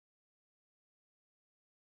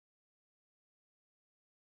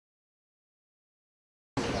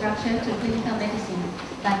Structure to Clinical Medicine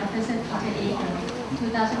by Professor Peter Agre,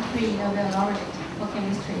 2003 Nobel laureate for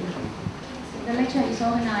chemistry. The lecture is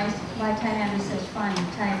organized by Thailand Research Fund,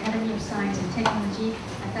 Thai Academy of Science and Technology,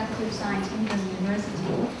 and Faculty of Science in the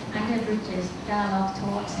University, under Bridges Dialogue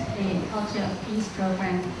Towards the Culture of Peace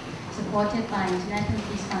program, supported by International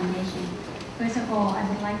Peace Foundation. First of all, I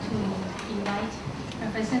would like to invite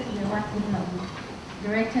Professor Irwat Bunlong,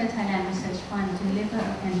 Director, Thailand Research Fund, to deliver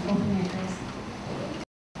an opening address.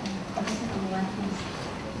 Professor Irwat, please.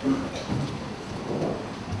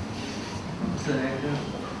 Professor Agre,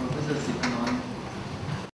 Professor Sipanon,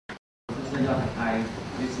 Professor Yotakai,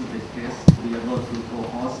 distinguished guests, to be able to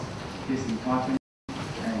co-host this important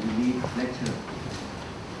and unique lecture.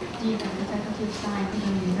 Dean of the Faculty of Science in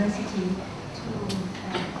the University to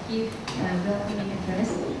give a welcoming address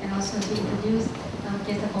and also to introduce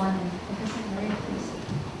guest of honor. Professor Maria, please.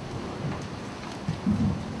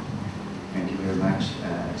 Thank you very much,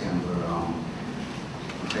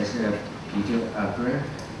 Professor Peter Agre,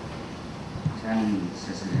 ท่านศ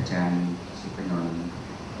าสตราจารย์สุพนนท์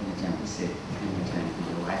อาจารย์พิเศษอาจารย์ปิ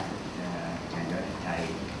ยวัฒน์อาจารย์ยอดไทย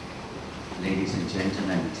Ladies and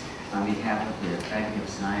gentlemen, on behalf of the Faculty of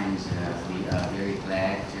Science, we are very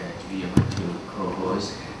glad to be able to co-host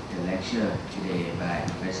the lecture today by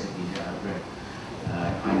Professor Peter Agre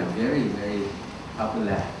on a very, very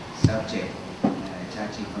popular subject,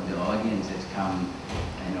 judging from the audience that's come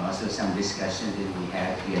and also some discussion that we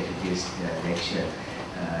have here at this lecture.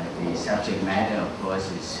 The subject matter, of course,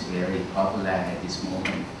 is very popular at this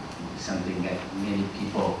moment, something that many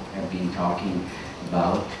people have been talking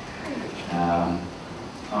about.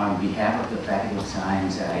 On behalf of the Faculty of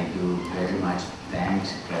Science, I do very much thank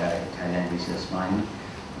Thailand Research Fund.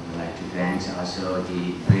 I would like to thank also the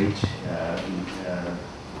Bridge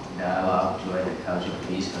Dialogue Toward the Culture of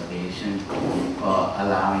Peace Foundation for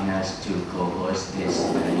allowing us to co-host this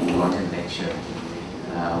important lecture.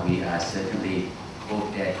 We are certainly hope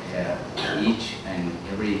that each and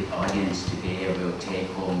every audience today will take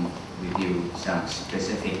home with you some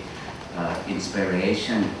specific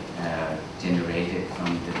inspiration generated from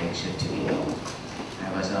the lecture today. I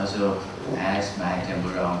was also asked by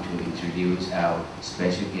Tamburong to introduce our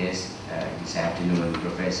special guest this afternoon,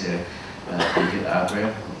 Professor Peter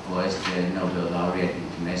Agre, who was the Nobel laureate in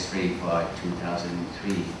chemistry for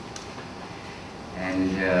 2003.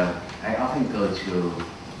 And I often go through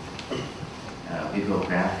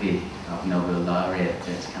bibliography of Nobel laureate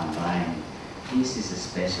that's combined. This is a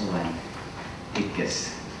special one because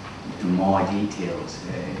more details,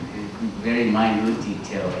 very minute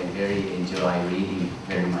detail, and very enjoy reading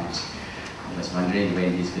very much. I was wondering when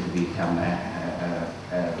he's going to become a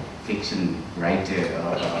fiction writer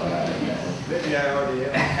or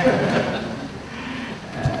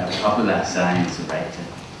a popular science writer.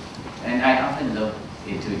 And I often look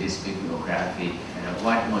into this bibliography,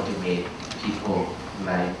 what motivates people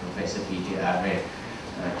like Professor Peter Agre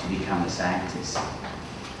to become a scientist.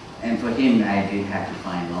 And for him, I didn't have to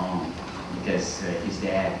find long because his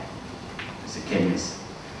dad was a chemist.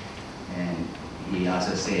 And he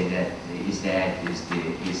also said that his dad is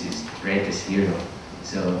his greatest hero.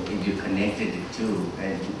 So if you connected the two,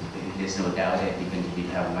 there's no doubt that you're going to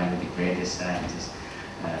become one of the greatest scientists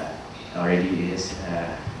already is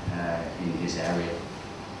in this area.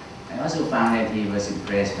 I also found that he was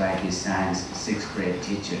impressed by his science 6th grade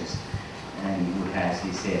teachers, and who has,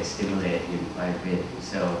 he said, stimulated him quite a bit.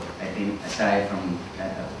 So I think aside from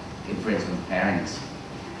influence from parents,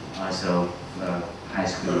 also high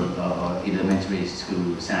school or elementary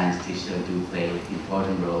school science teachers do play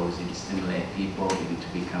important roles in stimulating people to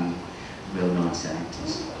become well-known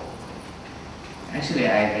scientists. Actually,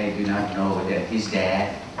 I do not know that his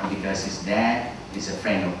dad, because his dad is a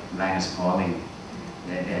friend of Linus Pauling,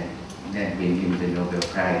 that win him the Nobel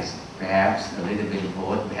Prize. Perhaps a little bit of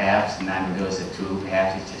both, perhaps none of those are true,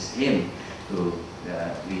 perhaps it's just him who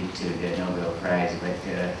lead to the Nobel Prize. But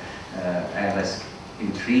I was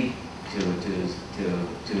intrigued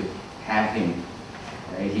to have him.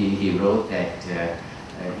 He wrote that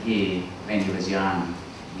when he was young,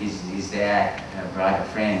 his dad brought a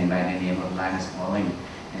friend by the name of Linus Pauling,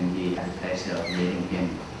 and he had the pleasure of meeting him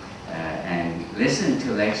and listened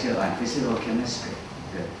to a lecture on physical chemistry,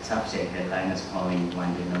 the subject that Linus Pauling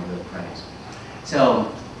won the Nobel Prize.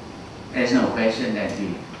 So there's no question that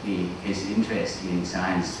his interest in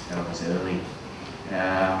science was early.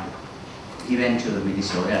 He went to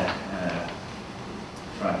Minnesota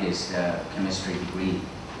for his chemistry degree.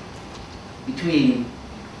 Between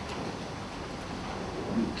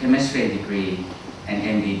chemistry degree and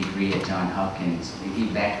MD degree at Johns Hopkins, he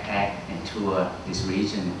backpacked and toured this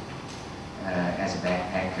region as a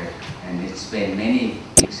backpacker, and it spent many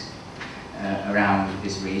weeks around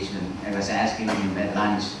this region. I was asking him at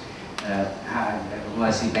lunch, how,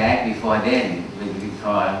 was he back before then?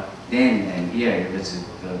 Before then and here, it was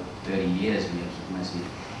 30 years, it must be.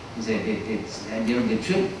 He said during the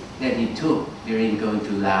trip that he took during going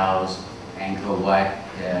to Laos, Angkor Wat,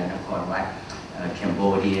 Nakhon Wat,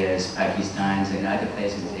 Cambodia, Pakistan, and other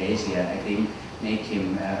places in Asia, I think make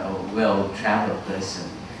him a well-traveled person.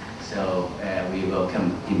 So we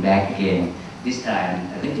welcome him back again. This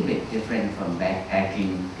time a little bit different from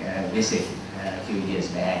backpacking visit a few years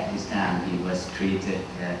back. This time he was treated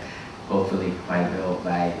hopefully quite well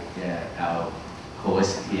by our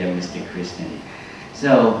host here, Mr. Krishnan.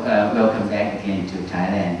 So welcome back again to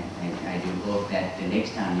Thailand, and I do hope that the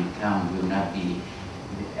next time you come will not be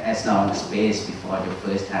as long a space before the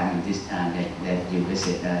first time and this time that you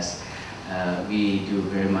visit us. We do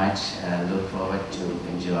very much look forward to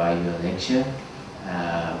enjoy your lecture.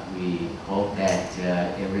 We hope that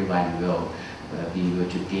everyone will be able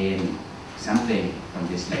to gain something from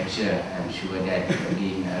this lecture. I'm sure that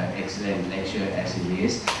being an excellent lecture as it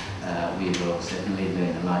is, we will certainly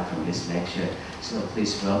learn a lot from this lecture. So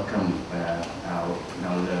please welcome our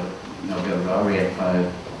Nobel laureate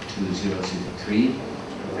for 2003,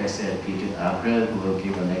 Professor Peter Agre, who will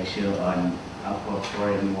give a lecture on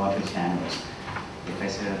aquaporin water channels.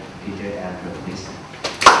 Professor Peter Agre, please.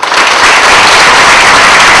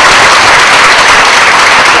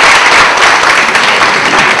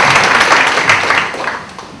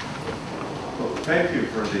 Well, thank you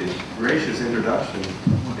for the gracious introduction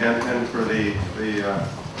and for the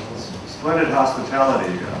splendid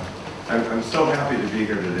hospitality. I'm so happy to be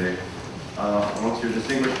here today. Amongst your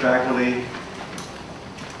distinguished faculty,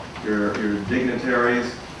 your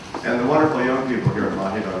dignitaries, and the wonderful young people here at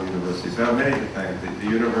Mahidol University. So I have many to thank. The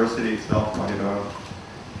university itself, Mahidol,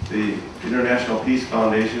 the International Peace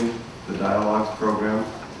Foundation, the Dialogues Program,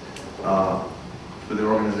 for the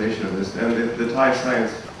organization of this, and the Thai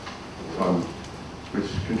Science Fund, which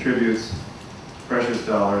contributes precious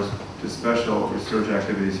dollars to special research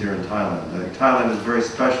activities here in Thailand. I think Thailand is very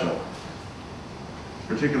special,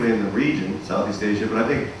 particularly in the region, Southeast Asia, but I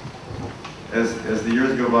think as the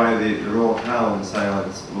years go by, the role of Thailand in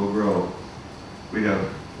science will grow. We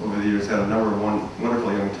have, over the years, had a number of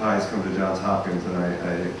wonderful young Thais come to Johns Hopkins, and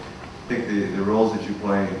I think the roles that you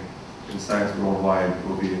play in science worldwide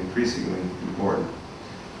will be increasingly important.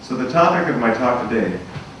 So the topic of my talk today,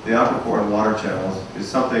 the aquaporin water channels, is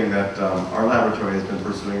something that our laboratory has been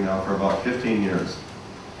pursuing now for about 15 years.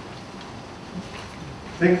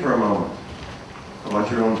 Think for a moment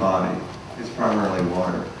about your own body. It's primarily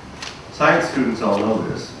water. Science students all know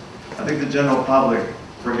this. I think the general public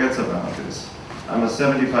forgets about this. I'm a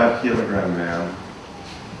 75 kilogram man.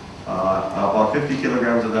 About 50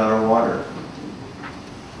 kilograms of that are water.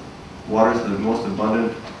 Water is the most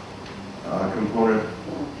abundant component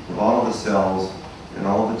of all of the cells and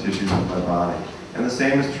all of the tissues of my body. And the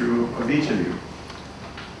same is true of each of you.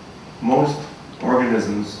 Most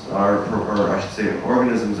organisms are, or I should say,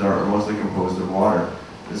 organisms are mostly composed of water.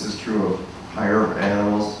 This is true of higher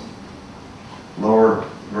animals, lower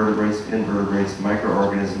vertebrates, invertebrates,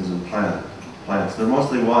 microorganisms, and plants. They're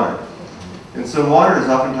mostly water. And so water is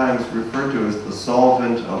oftentimes referred to as the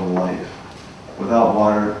solvent of life. Without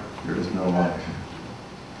water, there is no life.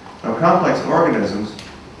 Now, complex organisms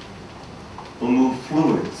will move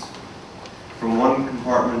fluids from one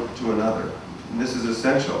compartment to another. And this is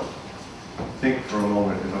essential. Think for a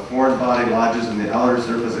moment. If a foreign body lodges in the outer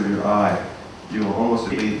surface of your eye, you will almost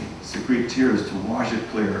immediately secrete tears to wash it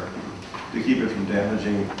clear, to keep it from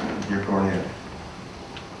damaging your cornea.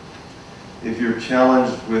 If you're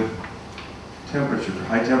challenged with temperature,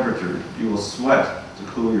 high temperature, you will sweat to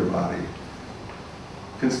cool your body.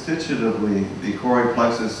 Constitutively, the choroid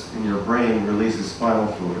plexus in your brain releases spinal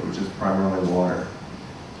fluid, which is primarily water.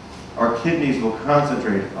 Our kidneys will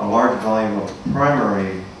concentrate a large volume of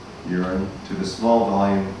primary urine to the small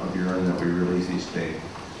volume of urine that we release each day.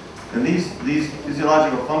 And these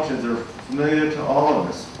physiological functions are familiar to all of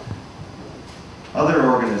us. Other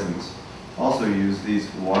organisms also use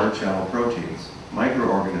these water channel proteins,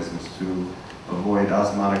 microorganisms, to avoid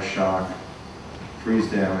osmotic shock, freeze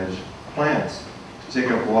damage. Plants to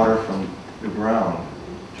take up water from the ground,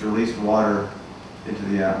 to release water into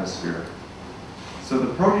the atmosphere. So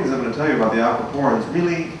the proteins I'm going to tell you about, the aquaporins,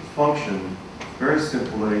 really function very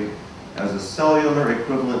simply as a cellular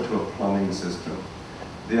equivalent to a plumbing system.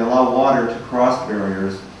 They allow water to cross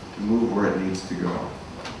barriers to move where it needs to go.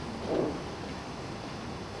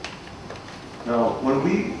 Now, when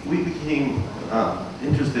we became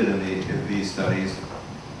interested in these studies,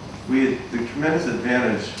 we had the tremendous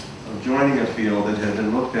advantage of joining a field that had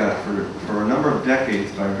been looked at for a number of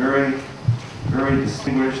decades by very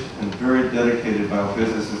distinguished and very dedicated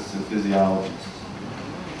biophysicists and physiologists.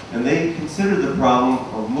 And they considered the problem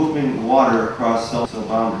of moving water across cell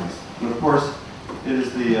boundaries. And of course, it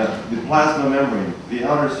is the plasma membrane, the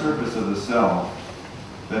outer surface of the cell,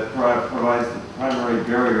 that provides the primary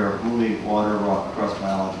barrier of moving water across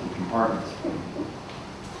biological compartments.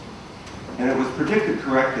 And it was predicted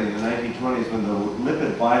correctly in the 1920s when the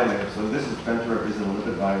lipid bilayer, so this is meant to represent a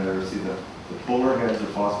lipid bilayer. See the polar heads of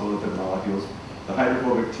phospholipid molecules, the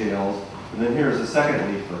hydrophobic tails, and then here's the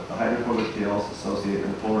second leaflet, the hydrophobic tails associated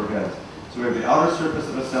with the polar heads. So we have the outer surface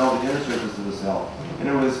of a cell, the inner surface of the cell. And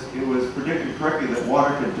it was predicted correctly that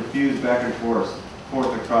water could diffuse back and forth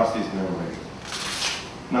across these membranes.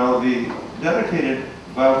 Now the dedicated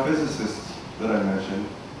biophysicists that I mentioned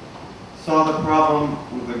saw the problem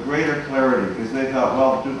with a greater clarity because they thought,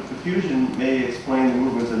 well, diffusion may explain the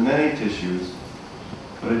movements in many tissues,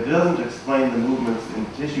 but it doesn't explain the movements in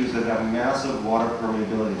tissues that have massive water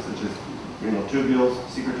permeability, such as renal tubules,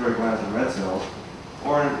 secretory glands, and red cells,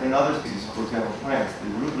 or in other species, for example, plants, the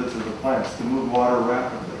rootlets of the plants, to move water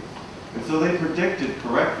rapidly. And so they predicted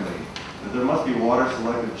correctly that there must be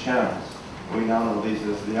water-selective channels. We now know these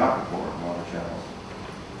as the aquaphor water channels.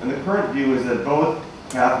 And the current view is that both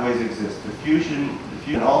pathways exist. Diffusion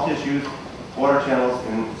in all tissues, water channels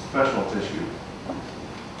in special tissue.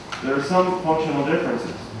 There are some functional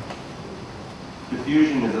differences.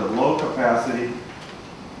 Diffusion is a low capacity,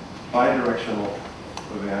 bidirectional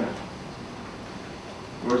event,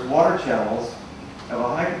 whereas water channels have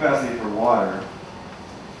a high capacity for water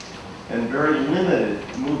and very limited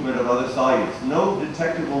movement of other solutes. No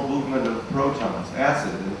detectable movement of protons,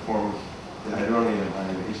 acid, in the form of the hydronium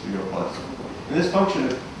ion, H3O+. And this function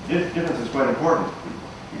difference is quite important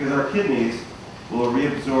because our kidneys will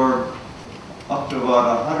reabsorb up to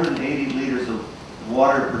about 180 liters of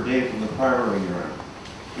water per day from the primary urine.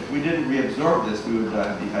 If we didn't reabsorb this, we would die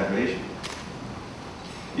of dehydration.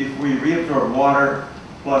 If we reabsorb water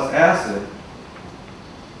plus acid,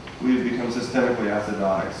 we would become systemically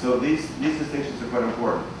acidotic. So these distinctions are quite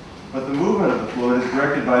important. But the movement of the fluid is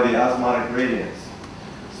directed by the osmotic gradients.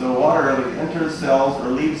 So water either enters cells or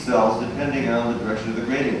leaves cells depending on the direction of the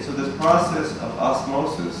gradient. So this process of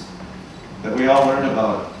osmosis that we all learned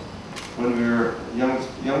about when we were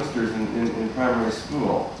youngsters in primary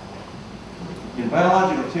school. In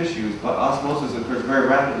biological tissues, osmosis occurs very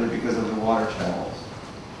rapidly because of the water channels.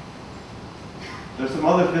 There's some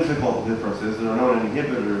other physical differences that are known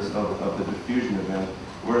inhibitors of the diffusion event,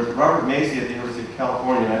 whereas Robert Macy at the University of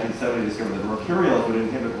California in 1970 discovered that mercurials would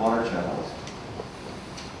inhibit water channels.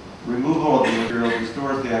 Removal of the mercurials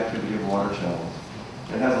restores the activity of water channels.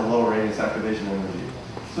 It has a low radius activation energy.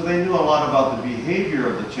 So they knew a lot about the behavior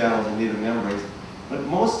of the channels in the membranes, but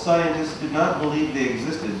most scientists did not believe they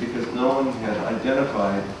existed because no one had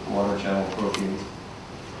identified water channel proteins,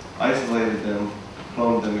 isolated them,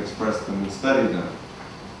 cloned them, expressed them, and studied them.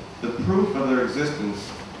 The proof of their existence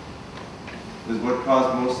is what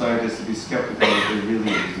caused most scientists to be skeptical that they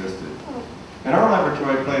really existed. And our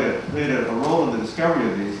laboratory played a role in the discovery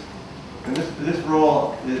of these. And this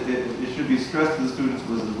role, it should be stressed to the students,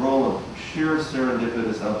 was the role of sheer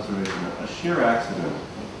serendipitous observation, a sheer accident.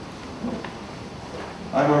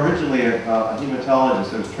 I'm originally a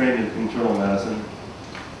hematologist. I was trained in internal medicine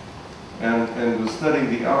and was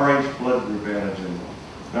studying the Rh blood group antigen.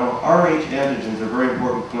 Now, Rh antigens are very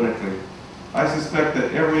important clinically. I suspect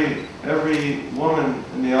that every woman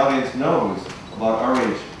in the audience knows about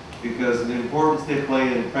Rh because of the importance they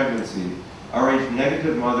play in pregnancy. Rh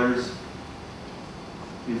negative mothers,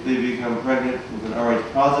 if they become pregnant with an Rh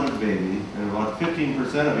positive baby, and about 15%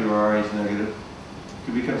 of you are Rh negative,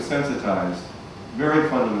 could become sensitized. Very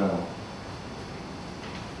fundamental.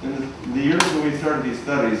 In the years when we started these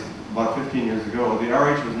studies, about 15 years ago, the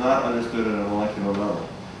Rh was not understood at a molecular level.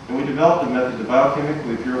 And we developed a method to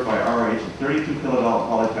biochemically purify Rh, a 32 kilodalton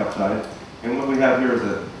polypeptide, and what we have here is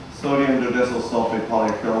a sodium dodecyl sulfate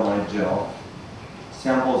polyacrylamide gel.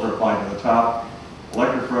 Samples are applied to the top.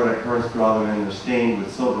 Electrophoretic currents draw them in. They're stained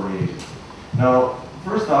with silver reagents. Now,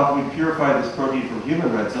 first off, we purified this protein from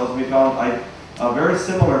human red cells. We found very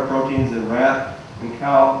similar proteins in rat and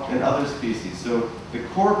cow and other species. So the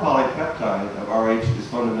core polypeptide of Rh is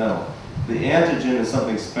fundamental. The antigen is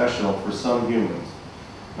something special for some humans.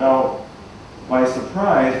 Now, by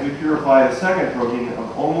surprise, we purified a second protein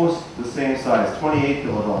of almost the same size, 28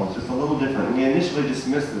 kilodaltons, just a little different. And we initially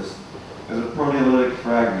dismissed this as a proteolytic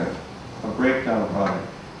fragment, a breakdown product.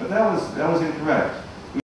 But that was incorrect.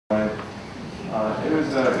 It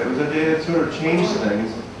was a day that sort of changed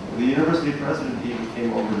things The university president even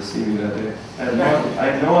came over to see me that day. I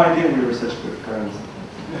had no idea we were such good friends.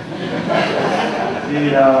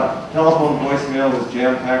 The telephone voicemail was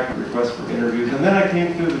jam-packed with requests for interviews, and then I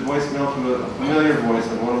came through the voicemail to a familiar voice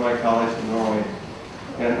of one of my colleagues from Norway.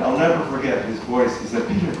 And I'll never forget his voice. He said,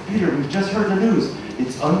 Peter, we've just heard the news.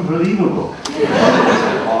 It's unbelievable.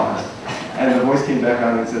 And the voice came back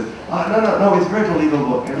on and said, no, it's very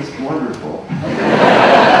believable, and it's wonderful.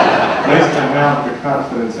 Nice to have the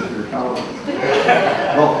confidence of your colleagues.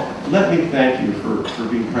 Well, let me thank you for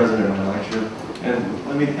being present in my lecture. And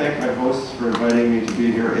let me thank my hosts for inviting me to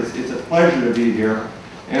be here. It's a pleasure to be here.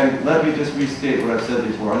 And let me just restate what I've said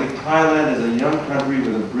before. I think Thailand is a young country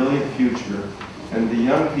with a brilliant future. And the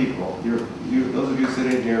young people, those of you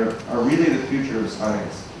sitting here, are really the future of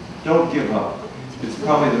science. Don't give up. It's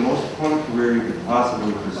probably the most fun career you could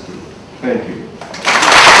possibly pursue. Thank you.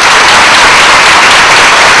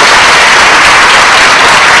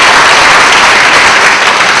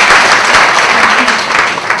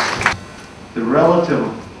 The relative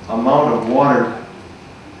amount of water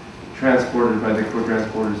transported by the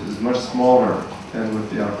co-transporters is much smaller than with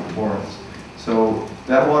the aquaporins. So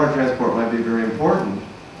that water transport might be very important,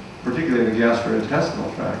 particularly in the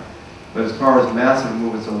gastrointestinal tract. But as far as massive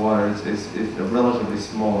movements of water, it's a relatively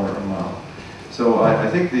smaller amount. So I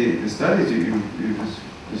think the studies you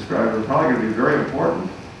described are probably going to be very important.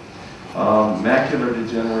 Macular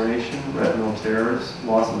degeneration, retinal tears,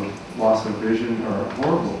 loss of vision are a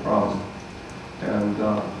horrible problem. And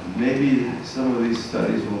maybe some of these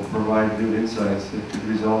studies will provide new insights that could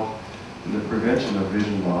result in the prevention of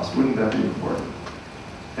vision loss. Wouldn't that be important?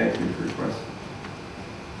 Thank you for your question.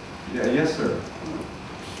 Yeah, yes, sir.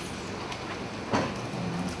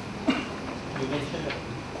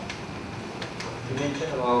 You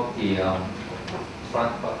mentioned about the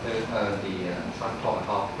transport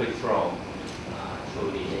of cholesterol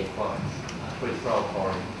through the aqueous cholesterol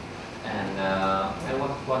foreign, and I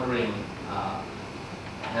was wondering,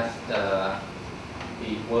 has the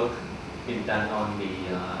work been done on the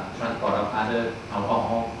transport of other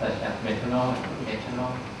alcohol such as methanol and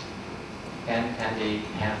ethanol? Can they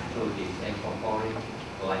pass through this aquaporin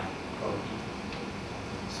like protein?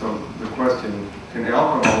 So the question, can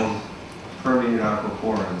alcohols permeate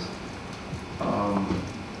aquaporins?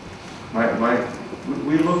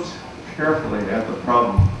 We looked carefully at the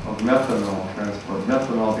problem of methanol transport,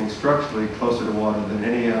 methanol being structurally closer to water than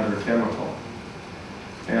any other chemical.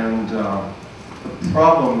 And the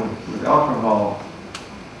problem with alcohol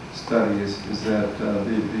studies is that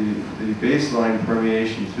the baseline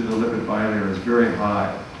permeation through the lipid bilayer is very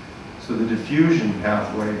high. So the diffusion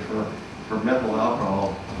pathway for methyl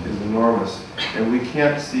alcohol is enormous. And we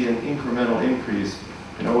can't see an incremental increase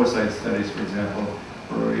in oocyte studies, for example,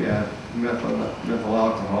 where we add methyl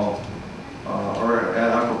alcohol or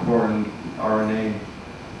add aquaporin RNA.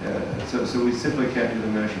 So we simply can't do the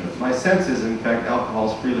measurement. My sense is, in fact,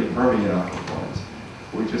 alcohols freely permeate aquaporins.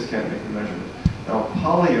 We just can't make the measurement. Now,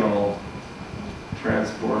 polyol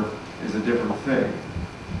transport is a different thing.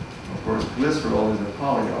 Of course, glycerol is a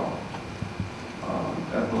polyol.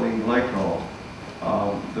 Ethylene glycol.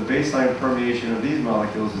 The baseline permeation of these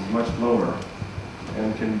molecules is much lower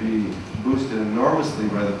and can be boosted enormously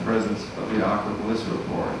by the presence of the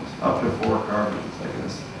aquaglyceroporins, up to 4 carbons, I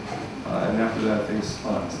guess. And after that, things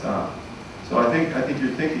stop. So I think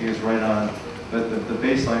your thinking is right on, that the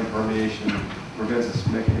baseline permeation prevents us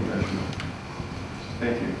from making a measurement.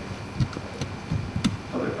 Thank you.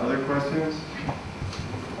 Other questions?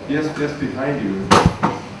 Yes, behind you.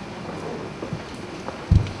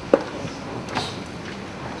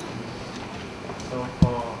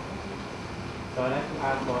 So I'd like to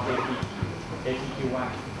ask for APQ1.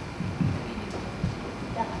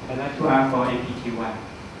 I'd like to ask for APQ1.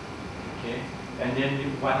 Okay. And then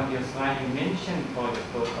one of your slides you mentioned for the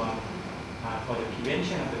proton, for the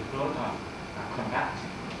prevention of the proton conduct.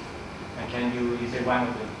 And you say one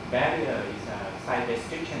of the barriers is site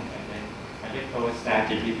restriction and then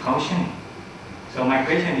electrostatic repulsion. So my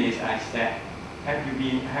question is that have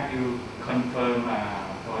you confirmed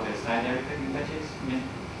for the site electric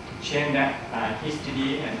change that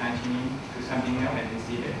histidine and arginine to something else and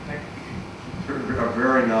see the effect? A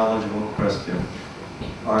very knowledgeable question.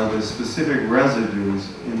 Are the specific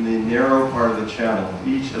residues in the narrow part of the channel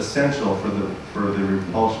each essential for the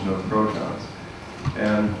repulsion of protons?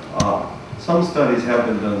 And some studies have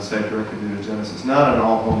been done, cytokine immunogenesis, not in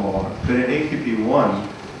all homologs, but in AQP1,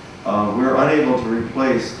 we're unable to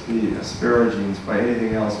replace the asparagines by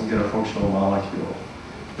anything else and get a functional molecule.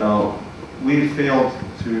 Now, we failed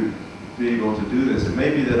to be able to do this. It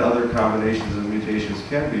may be that other combinations of mutations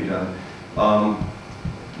can be done.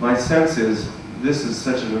 My sense is this is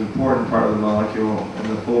such an important part of the molecule, and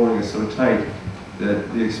the folding is so tight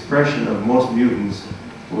that the expression of most mutants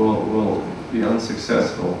will be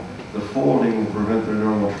unsuccessful. The folding will prevent their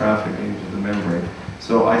normal trafficking into the membrane.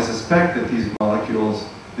 So I suspect that these molecules,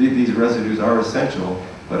 these residues are essential,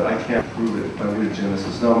 but I can't prove it by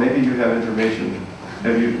mutagenesis. Now, maybe you have information.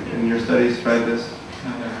 Have you, in your studies, tried this?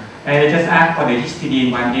 I just asked for the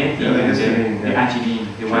histidine 180 Yeah, the and histidine, the yeah. arginine,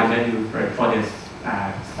 the one that you for the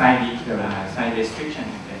side restriction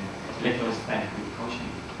and then electrostatic repulsion.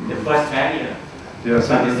 The first barrier, Yeah,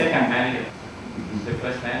 so not the the- second barrier. The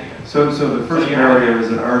first barrier. So the first you barrier have-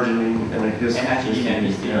 is an arginine and a arginine and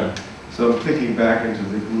histidine. Yeah. So I'm thinking back into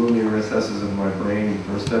the gloomy recesses of my brain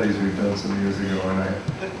for studies we've done some years ago, and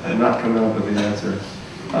I'm not coming up with the answer.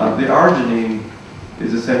 The arginine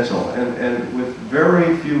is essential, and with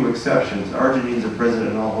very few exceptions, arginines are present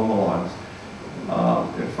in all homologs.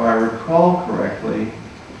 If I recall correctly,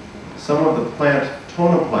 some of the plant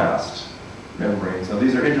tonoplast membranes, now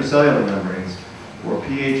these are intracellular membranes, where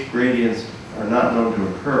pH gradients are not known to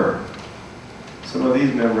occur. Some of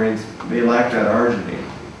these membranes may lack that arginine.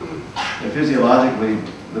 And physiologically,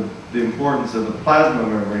 the importance of the plasma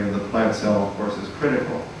membrane of the plant cell, of course, is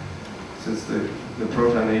critical, since the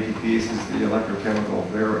proton ATPase is the electrochemical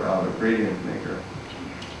gradient maker.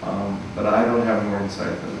 But I don't have more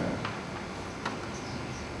insight than that.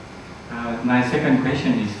 My second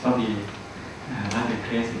question is probably rather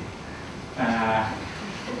crazy.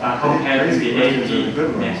 Compared to the Crazy questions are the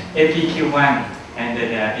good ones. APQ1 and the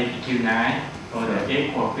APQ9 for the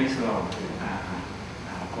aquaglycerol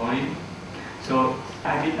volume. So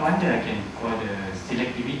I did wonder again for the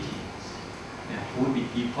selectivity. Would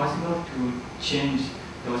it be possible to change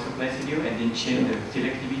those residue and then change the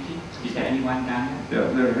selectivity? Is there anyone done that? Yeah,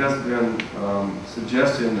 there has been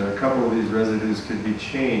suggestion that a couple of these residues could be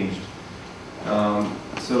changed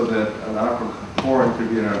so that an aquaporin could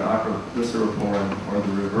be an aquaglyceroporin or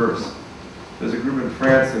the reverse. There's a group in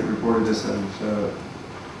France that reported this in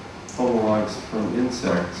homologs from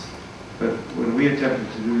insects. But when we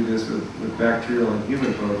attempted to do this with bacterial and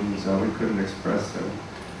human proteins, we couldn't express them.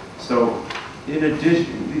 So, in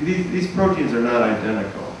addition, these proteins are not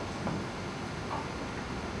identical.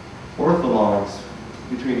 Orthologs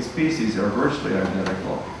between species are virtually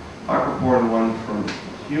identical. Aquaporin 1 from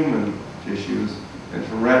human tissues and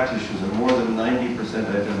from rat tissues are more than 90%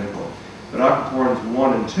 identical. But aquaporins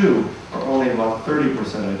 1 and 2 are only about 30%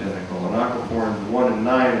 identical, and aquaporins 1 and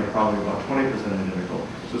 9 are probably about 20% identical.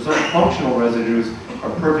 So some functional residues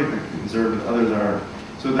are perfectly conserved and others aren't.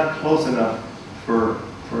 So that's close enough for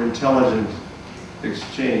intelligent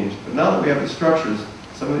exchange. But now that we have the structures,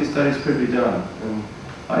 some of these studies could be done. And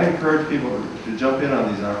I encourage people to jump in on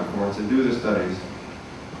these aquaporins and do the studies.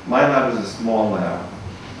 My lab is a small lab.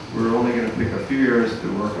 We're only going to pick a few areas to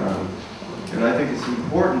work on. And I think it's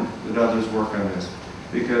important that others work on this.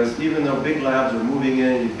 Because even though big labs are moving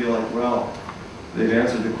in, you feel like, well, they've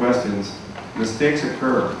answered the questions, mistakes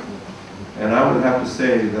occur. And I would have to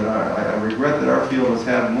say that I regret that our field has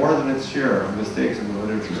had more than its share of mistakes in the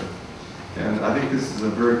literature. And I think this is a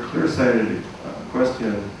very clear-sighted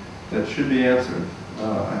question that should be answered.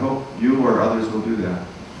 I hope you or others will do that.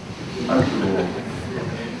 I'm too old.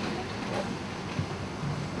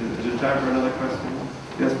 Is there time for another question?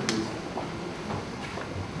 Yes, please.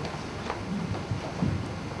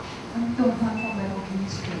 I'm Prof. from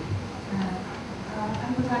biochemistry. I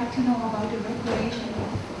would like to know about the regulation or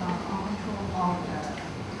control of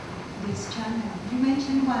this channel. You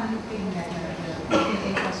mentioned one thing that the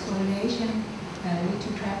pH phosphorylation lead to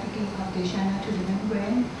trafficking of the channel to the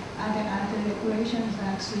membrane. Are there other regulations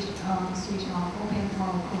like switch off, open,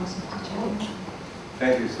 or close of the channel?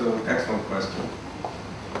 Thank you. So, excellent question.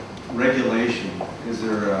 Regulation. Is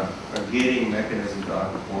there a gating mechanism to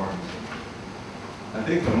aquaporins? I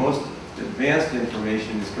think the most advanced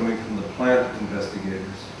information is coming from the plant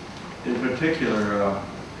investigators. In particular,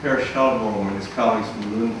 Per Schaldholm and his colleagues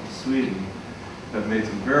from Lund, Sweden, have made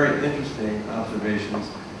some very interesting observations.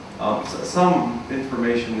 Some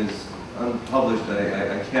information is unpublished.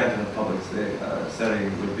 I can't in a public setting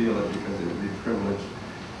reveal it because it would be privileged.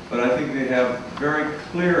 But I think they have very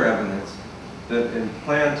clear evidence that in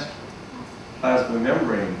plant plasma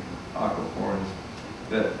membrane aquaporins,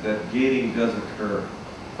 that gating does occur.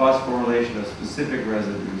 Phosphorylation of specific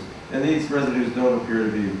residues. And these residues don't appear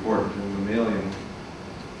to be important in mammalian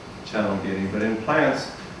channel gating, but in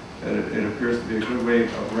plants, it appears to be a good way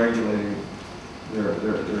of regulating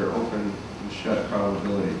their open and shut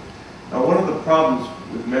probability. Now, one of the problems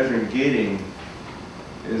with measuring gating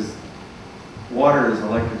is water is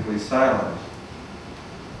electrically silent.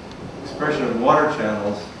 Expression of water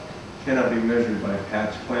channels cannot be measured by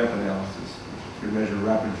patch clamp analysis. to measure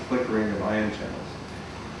rapid flickering of ion channels.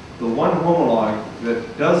 The one homolog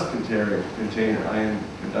that does contain ion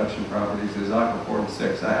conduction properties is aquaporin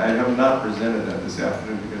 6. I have not presented that this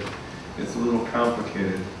afternoon because it's a little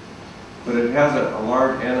complicated, but it has a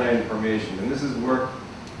large anion formation, and this is work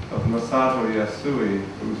of Masato Yasui,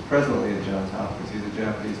 who's presently at Johns Hopkins. He's a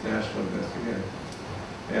Japanese national investigator.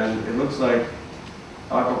 And it looks like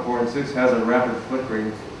aquaporin 6 has a rapid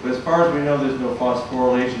flickering, but as far as we know, there's no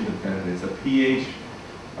phosphorylation dependent. It's a pH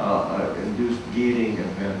induced gating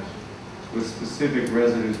event with specific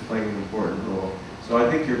residues playing an important role. So I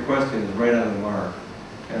think your question is right on the mark,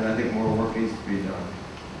 and I think more work needs to be done.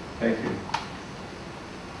 Thank you.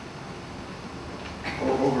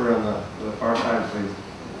 Over on the far side, please.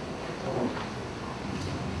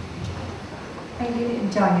 I really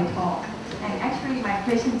enjoyed your talk. And actually, my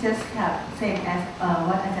question just have same as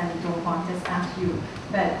what Ajahn Dongpon just asked you.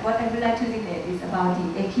 But what I would like to relate is about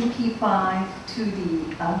the ATP5 to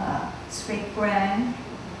the sweat gland.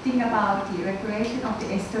 Think about the regulation of the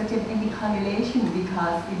estrogen and the correlation,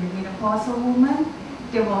 because in the menopausal woman,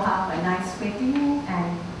 they will have a nice sweating,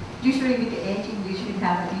 and usually with the aging, you should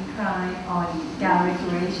have a decline or the down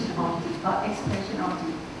regulation of the expression of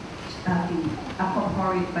the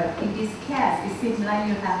aquaporin, but in this case, it seems like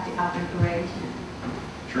you have the upregulation.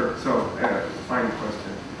 Sure. So, fine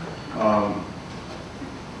question.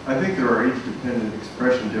 I think there are age-dependent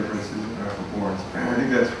expression differences in aquaporins. I think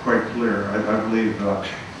that's quite clear. I believe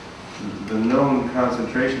the known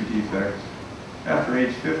concentration defect after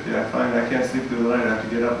age 50, I find I can't sleep through the night. I have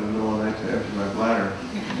to get up in the middle of the night to empty my bladder.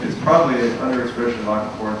 It's probably an underexpression of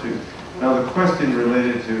aquaporin too. Now, the question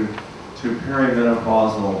related to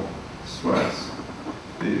perimenopausal sweats,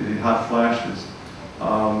 the hot flashes.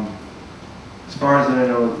 As far as I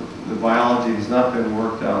know, the biology has not been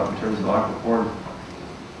worked out in terms of aquaporin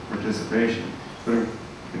participation. But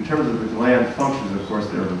in terms of the gland functions, of course,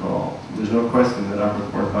 they're involved. There's no question that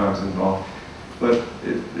aquaporin 5 is involved. But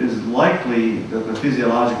it is likely that the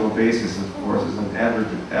physiological basis, of course, is an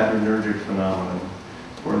adrenergic phenomenon,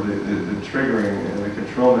 where the triggering and the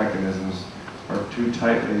control mechanisms are too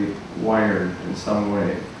tightly wired in some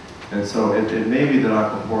way. And so it may be that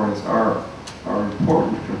aquaporins are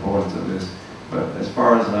important components of this, but as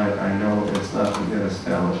far as I know, it's not yet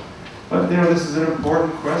established. But this is an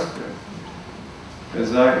important question.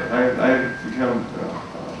 As I become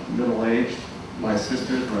middle-aged, my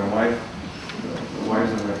sisters, my wife, the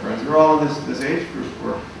wives of my friends, they're all in this age group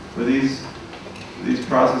where these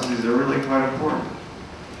processes are really quite important.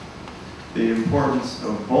 The importance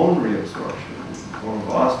of bone reabsorption, of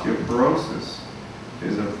osteoporosis,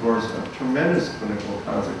 is of course of tremendous clinical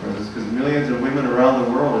consequences, because millions of women around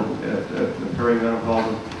the world at the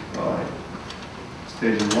perimenopausal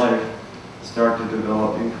stage of life start to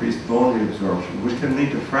develop increased bone reabsorption, which can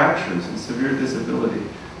lead to fractures and severe disability.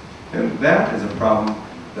 And that is a problem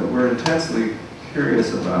that we're intensely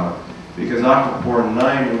curious about, because aquaporin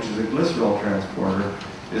 9, which is a glycerol transporter,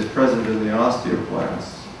 is present in the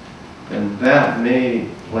osteoclasts. And that may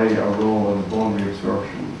play a role in the bone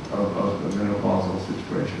reabsorption of the menopausal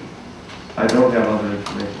situation. I don't have other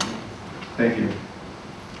information. Thank you.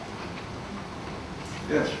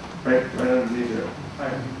 Yes, right underneath there.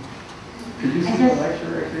 Hi. Could you see the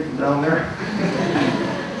lecture actually from down there?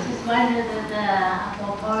 Just wonder that the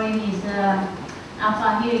aquaporin is alpha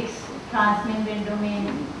helix transmembrane domain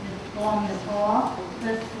that form the pore.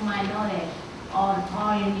 That's my knowledge. All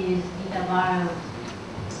porin is interviral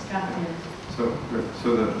structure.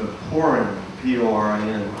 So the porin,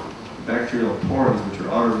 P-O-R-I-N, bacterial porins, which are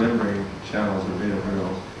outer membrane channels or beta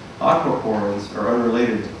minerals. Aquaporins are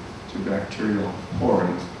unrelated to bacterial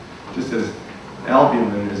porins, just as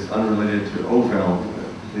albumin is unrelated to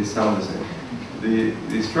ovalbumin. They sound the same.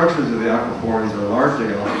 The structures of the aquaporins are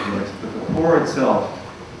largely alpha helix, but the pore itself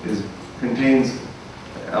contains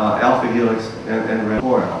alpha helix and random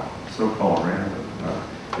coil, so-called random.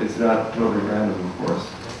 It's not totally random, of course.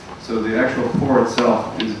 So the actual pore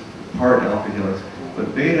itself is part alpha helix,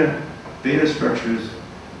 but beta structures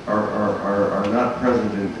are not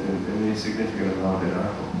present in any significant amount in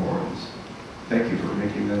aquaporins. Thank you for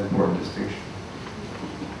making that important distinction.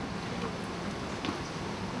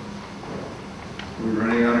 Are we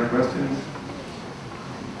running out of questions?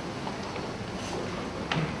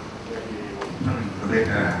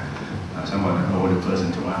 Somewhat an older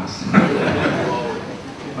person to ask.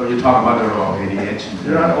 Oh, you talk about the role of ADH.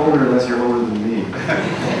 You're not older unless you're older than me.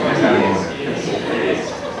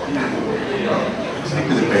 Stick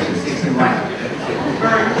to the question. 61.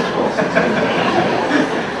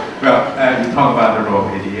 Well, you talk about the role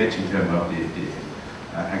of ADH in terms of the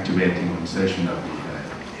activating insertion of the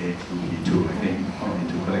A2B2, I think,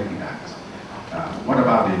 into collecting acts.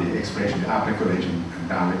 up regulation and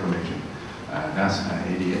down regulation. That's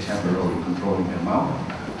ADH have a role in controlling the amount of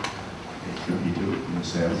AQP2 in the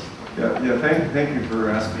cells. Thank you for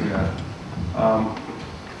asking that.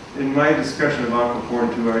 In my discussion of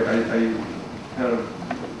aquaporin 2, I kind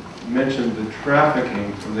of mentioned the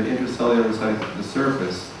trafficking from the intracellular side to the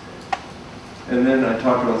surface. And then I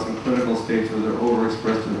talked about some clinical states where they're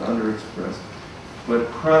overexpressed and underexpressed. But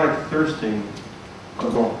chronic thirsting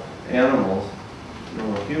among animals,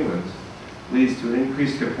 normal humans, leads to an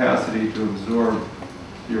increased capacity to absorb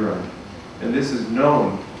urine. And this is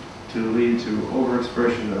known to lead to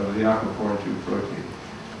overexpression of the aquaporin 2 protein.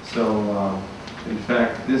 So, in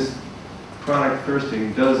fact, this chronic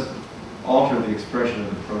thirsting does alter the expression of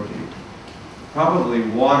the protein. Probably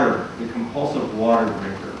water, the compulsive water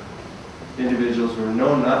drinker, individuals who are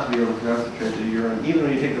known not to be able to concentrate the urine, even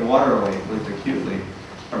when you take the water away, at least acutely,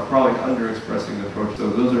 are probably underexpressing the protein. So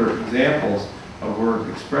those are examples of where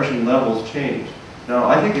expression levels change. Now,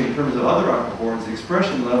 I think in terms of other aquaporins, the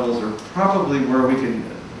expression levels are probably where we can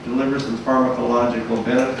deliver some pharmacological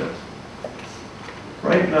benefit.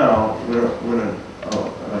 Right now, when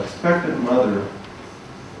an expectant mother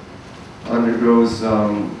undergoes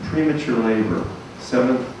premature labor,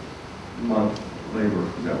 7th month labor,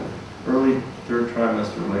 for example, early 3rd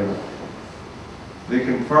trimester labor, they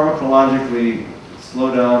can pharmacologically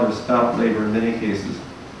slow down or stop labor in many cases,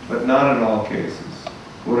 but not in all cases.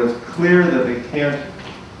 When it's clear that they can't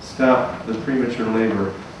stop the premature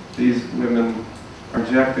labor, these women are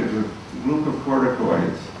injected with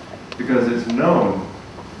glucocorticoids because it's known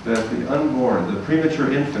that the unborn, the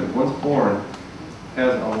premature infant, once born,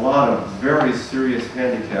 has a lot of very serious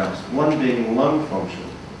handicaps, one being lung function,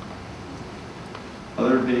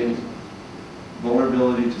 other being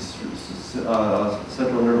vulnerability to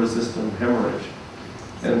central nervous system hemorrhage.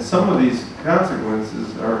 And some of these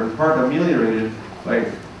consequences are in part ameliorated by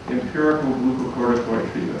empirical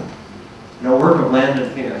glucocorticoid treatment. Now, work of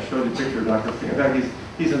Landon King, I showed you a picture of Dr. King. In fact,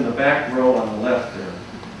 he's in the back row on the left there,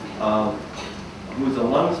 who's a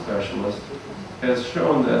lung specialist, has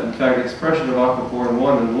shown that, in fact, expression of aquaporin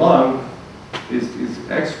 1 in lung is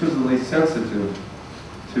exquisitely sensitive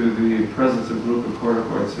to the presence of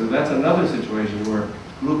glucocorticoids. So that's another situation where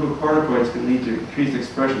glucocorticoids can lead to increased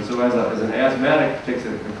expression. So as an asthmatic takes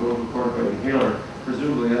a glucocorticoid inhaler,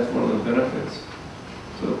 presumably that's one of the benefits.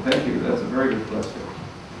 So thank you, that's a very good question.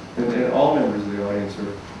 And all members of the audience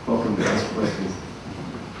are welcome to ask questions.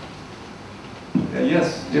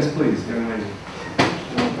 Yes, please, young lady.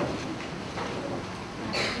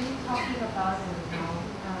 Talking about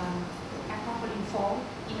aquaporin 4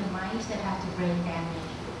 in the mice that have the brain damage.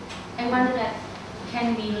 I wonder that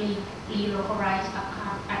can we relocalize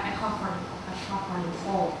aquaporin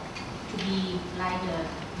 4 to be like the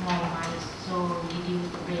normal mice, so reduce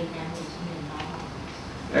the brain damage in the normal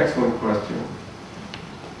mice? Excellent question.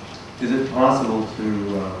 Is it possible to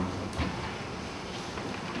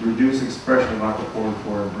reduce expression of aquaporin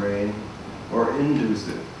 4 in the brain or induce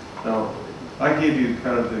it? Now, I gave you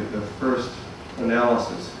kind of the first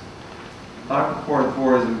analysis. Aquaporin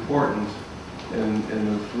 4 is important in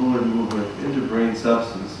the fluid movement into brain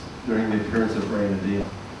substance during the appearance of brain edema.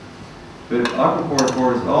 But aquaporin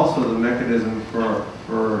 4 is also the mechanism for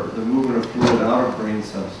the movement of fluid out of brain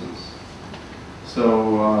substance.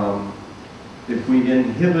 So if we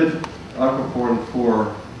inhibit aquaporin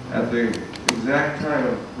 4 at the exact time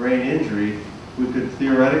of brain injury, we could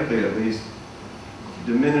theoretically at least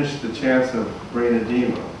diminish the chance of brain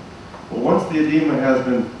edema. But once the edema has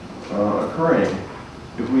been occurring,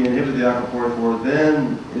 if we inhibit the aquaporin 4,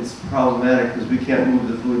 then it's problematic because we can't move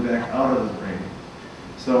the fluid back out of the brain.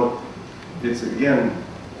 So it's, again,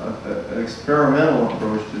 an experimental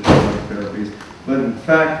approach to drug therapies, but in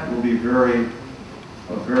fact will be a very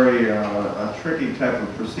tricky type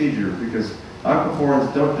of procedure because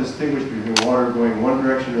aquaporins don't distinguish between water going one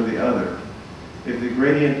direction or the other. If the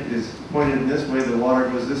gradient is pointed in this way, the water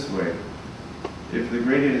goes this way. If the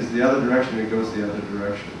gradient is the other direction, it goes the other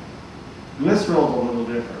direction. Glycerol is a little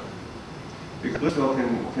different. The glycerol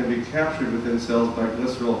can be captured within cells by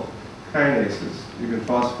glycerol kinases. You can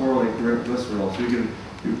phosphorylate glycerol. So you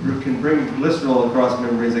can bring glycerol across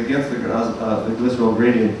membranes against the glycerol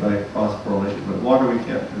gradient by phosphorylation, but water we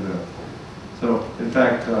can't do that. So, in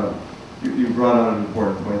fact, you brought out an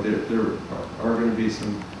important point. There are going to be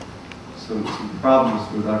some problems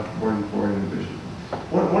with aquaporin 4 inhibition.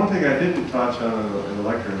 One thing I didn't touch on in the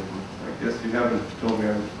lecture, I guess you haven't told me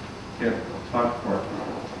I can't talk more.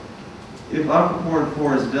 If aquaporin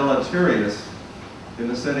 4 is deleterious in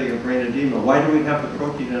the setting of brain edema, why do we have the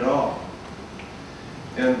protein at all?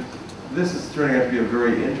 And this is turning out to be a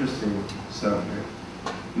very interesting subject.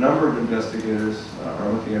 A number of investigators are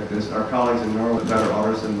looking at this. Our colleagues in Norway, Dr.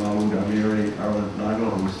 Otterson, Mahmoud Amiri, Arlen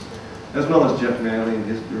Nagelhus, as well as Jeff Manley and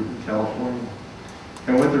his group in California.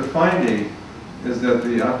 And what they're finding is that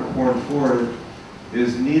the aquaporin 4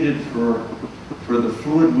 is needed for the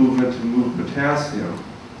fluid movement to move potassium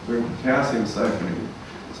during potassium siphoning.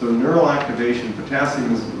 So neural activation,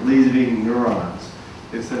 potassium is leaving neurons.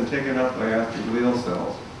 It's then taken up by astroglial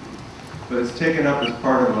cells. But it's taken up as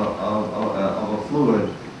part of a fluid,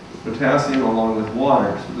 potassium along with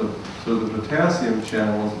water. So the potassium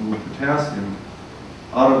channels move potassium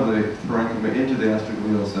out of the parenchyma into the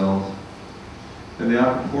astroglial cells, and the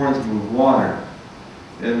aquaporins move water.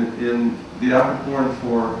 And in the aquaporin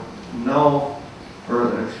 4 null,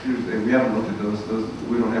 or excuse me, we haven't looked at those,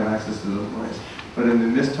 we don't have access to those mice. But in the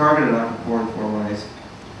mistargeted aquaporin 4 mice,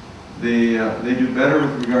 they do better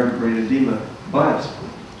with regard to brain edema, but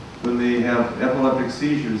when they have epileptic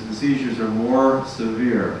seizures, the seizures are more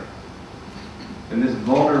severe. And this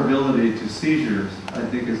vulnerability to seizures, I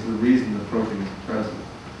think, is the reason the protein is present.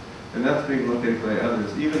 And that's being looked at by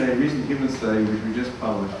others. Even a recent human study, which we just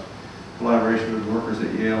published, collaboration with workers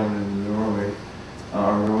at Yale and in Norway,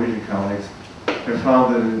 our Norwegian colleagues, have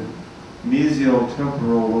found that in mesial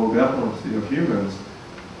temporal lobe epilepsy of humans,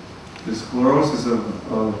 the sclerosis of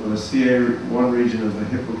the CA1 region of the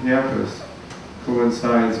hippocampus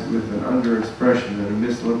coincides with an underexpression and a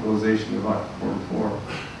mislocalization of aquaporin 4.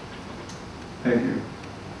 Thank you.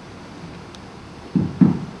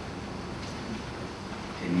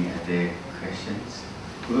 Any other questions?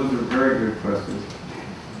 Well, those are very good questions.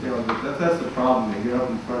 You know, that's the problem. You get up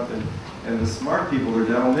in front and the smart people are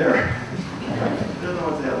down there. They're the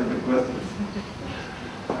ones that have the good questions.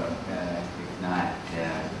 If not,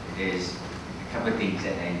 there's a couple of things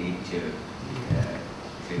that I need to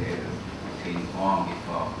inform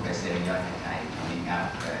before Professor Yotakai coming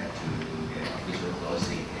up to the official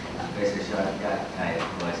closing. Professor Yotakai, of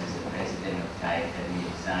course, is the president of Thai Academy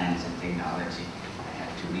of Science and Technology. I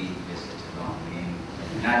have to read because it's a long name.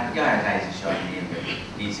 Not Yotakai is a short name, but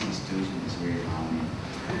this institution is a very long name.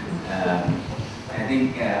 I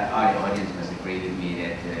think our audience must agree with me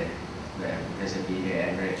that Professor Peter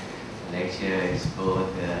Agre lecture is both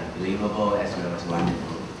believable as well as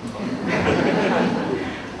wonderful.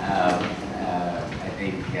 I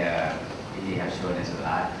think he has shown us a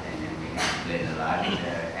lot, and we have learned a lot.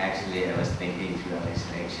 Actually, I was thinking throughout this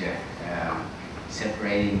lecture,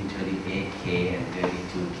 separating 28K and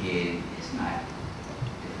 32K is not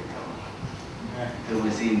difficult.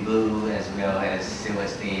 Thermosin blue as well as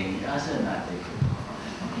Silverstein also not difficult.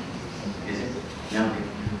 Is it? No.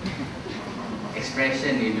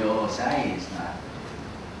 Expression in the OSI is not.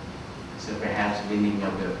 So perhaps winning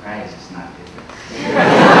Nobel Prize is not difficult.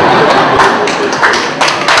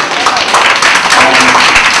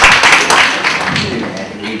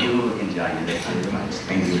 We do enjoy the lecture very much.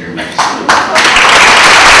 Thank you very much.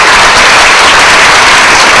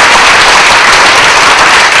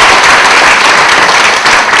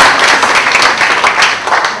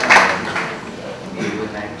 We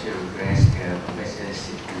would like to request Professor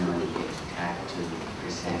Sipano to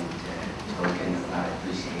present a token of our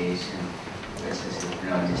appreciation. Professor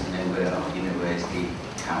Sipano is a member of University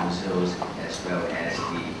Councils as well as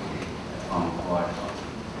the former board of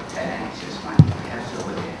Thailand Research Fund. Perhaps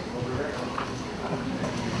over there.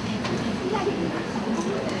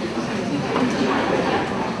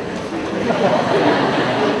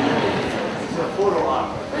 It's a photo op.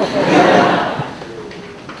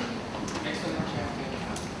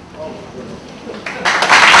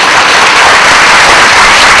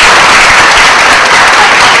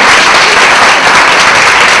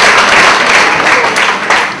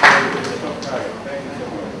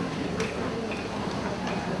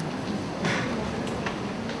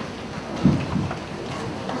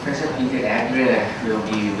 Professor Peter Agre will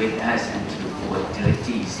be with us until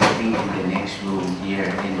 4:30, sitting in the next room here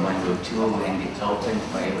in 102, and it's open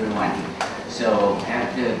for everyone. So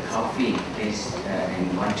after coffee, please,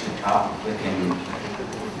 and want to talk with him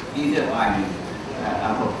either on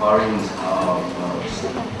aquaporins or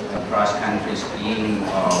cross-country skiing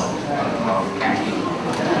or camping.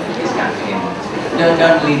 Please come to him.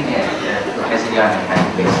 Don't leave there, Professor Yotakai,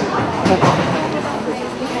 please.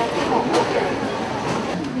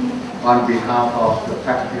 On behalf of the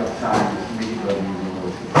Faculty of Science, Medical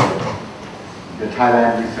University, the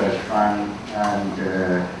Thailand Research Fund, and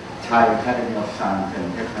the Thai Academy of Science and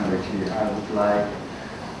Technology, I would like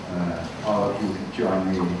all of you to join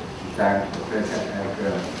me to thank Professor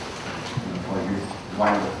Agre for this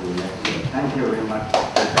wonderful lecture. Thank you very much.